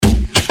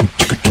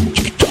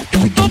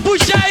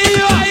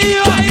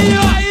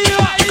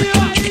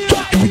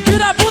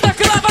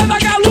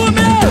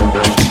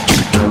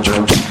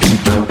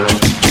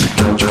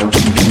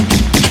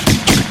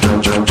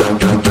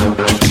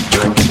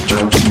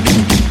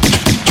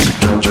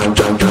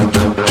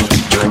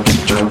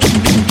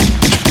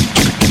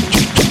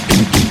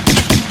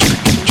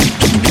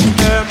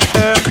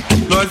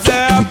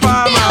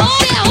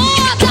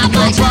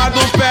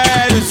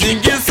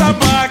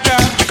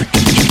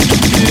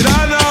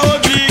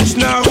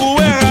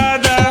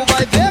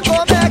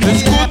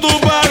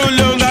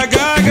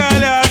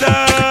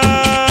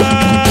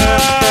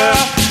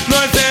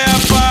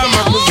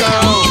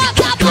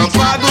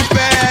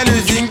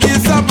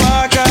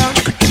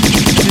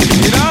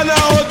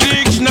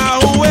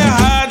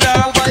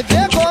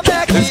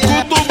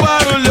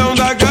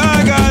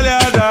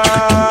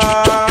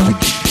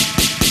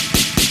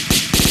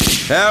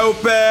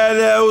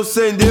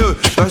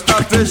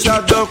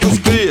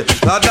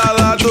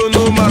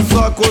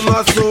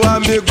nosso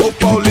amigo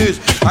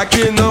Paulista.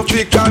 Aqui não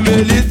fica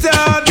milícia,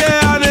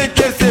 ADA nem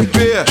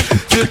TCP.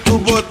 Se tu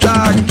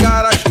botar a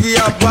cara que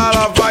a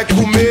bala vai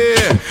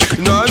comer,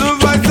 nós não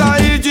vai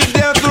sair de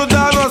dentro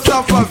da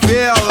nossa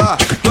favela.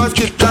 Nós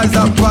que traz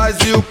a paz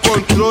e o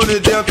controle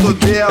dentro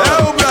dela.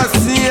 É o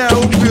bracinho, é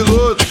o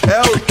piloto,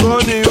 é o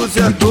Tony e o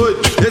Zé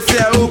doido. Esse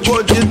é o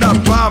bonde da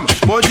Parma,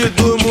 bonde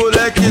do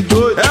moleque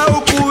doido. É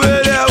o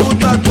Coelho, é o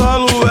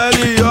Tatolo, o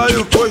L.O. e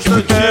o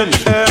Constantino.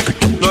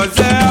 Nós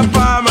é a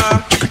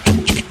Parma,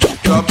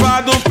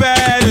 tropa do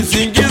Pélio,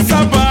 Zingue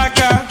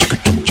Sabaca.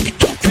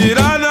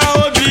 Tira na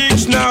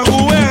Rodrigues, na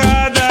rua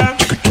errada.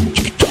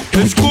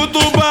 Escuta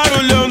o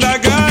barulhão da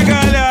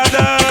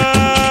gargalhada.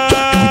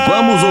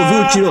 Vamos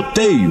ouvir o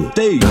tiroteio.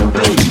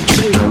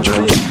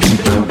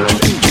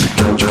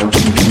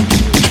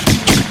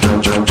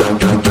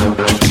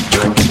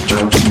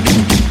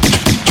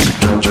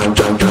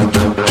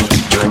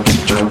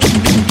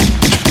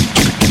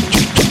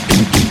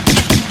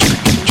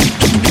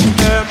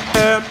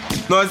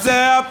 Nós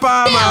é a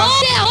Parma,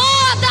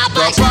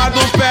 tropa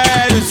do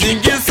Pélio,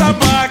 Zingue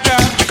Sabaca.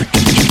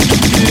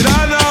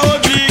 Tira na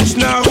Rodrigues,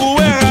 na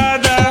rua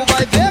errada.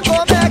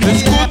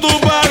 Escuta o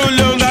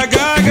barulhão da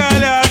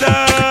gargalhada.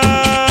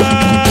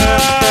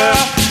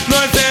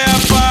 Nós é a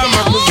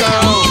Parma,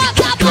 cuzão,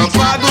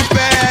 tropa do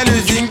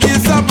Pélio, Zingue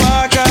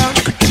Sabaca.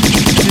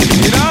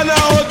 Tira na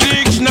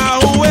Rodrigues, na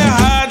rua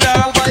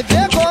errada.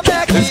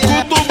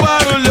 Escuta o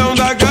barulhão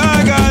da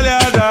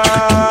gargalhada.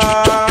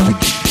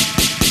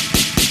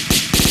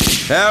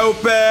 É o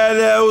PL,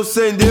 é o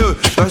sem Deus,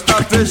 nós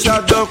tá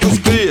fechadão com os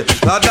cria.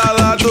 Lado a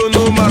lado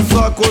numa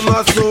só com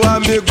nosso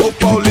amigo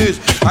Paulista.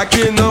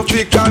 Aqui não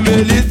fica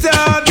milícia,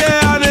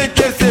 ADA nem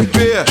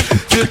TCP.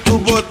 Se tu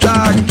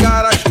botar a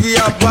cara que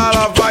a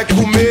bala vai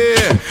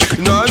comer,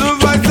 nós não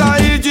vai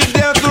sair de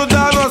dentro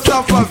da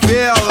nossa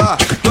favela.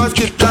 Nós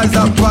que traz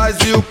a paz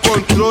e o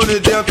controle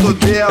dentro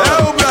dela.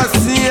 É o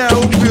bracinho, é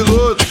o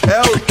piloto,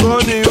 é o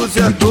Tony e o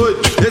Zé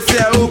doido. Esse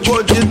é o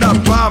bonde da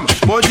Parma,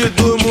 bonde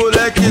do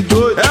moleque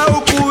doido. É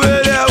o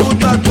Coelho, é o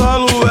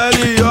Tatolo, o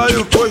L.O. e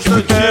o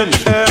Constantino.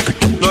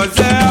 Nós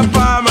é a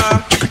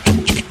Parma,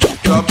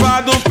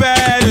 tropa do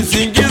Pélio,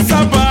 Zingue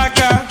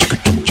Sabaca.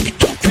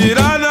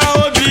 Tira na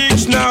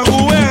Rodrigues, na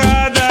rua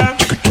errada.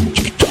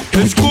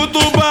 Escuta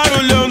o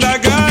barulhão da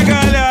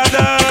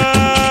gargalhada.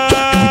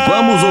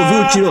 Vamos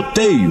ouvir o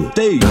tiroteio.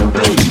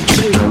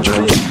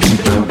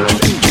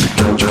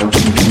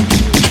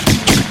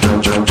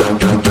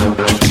 Thank you.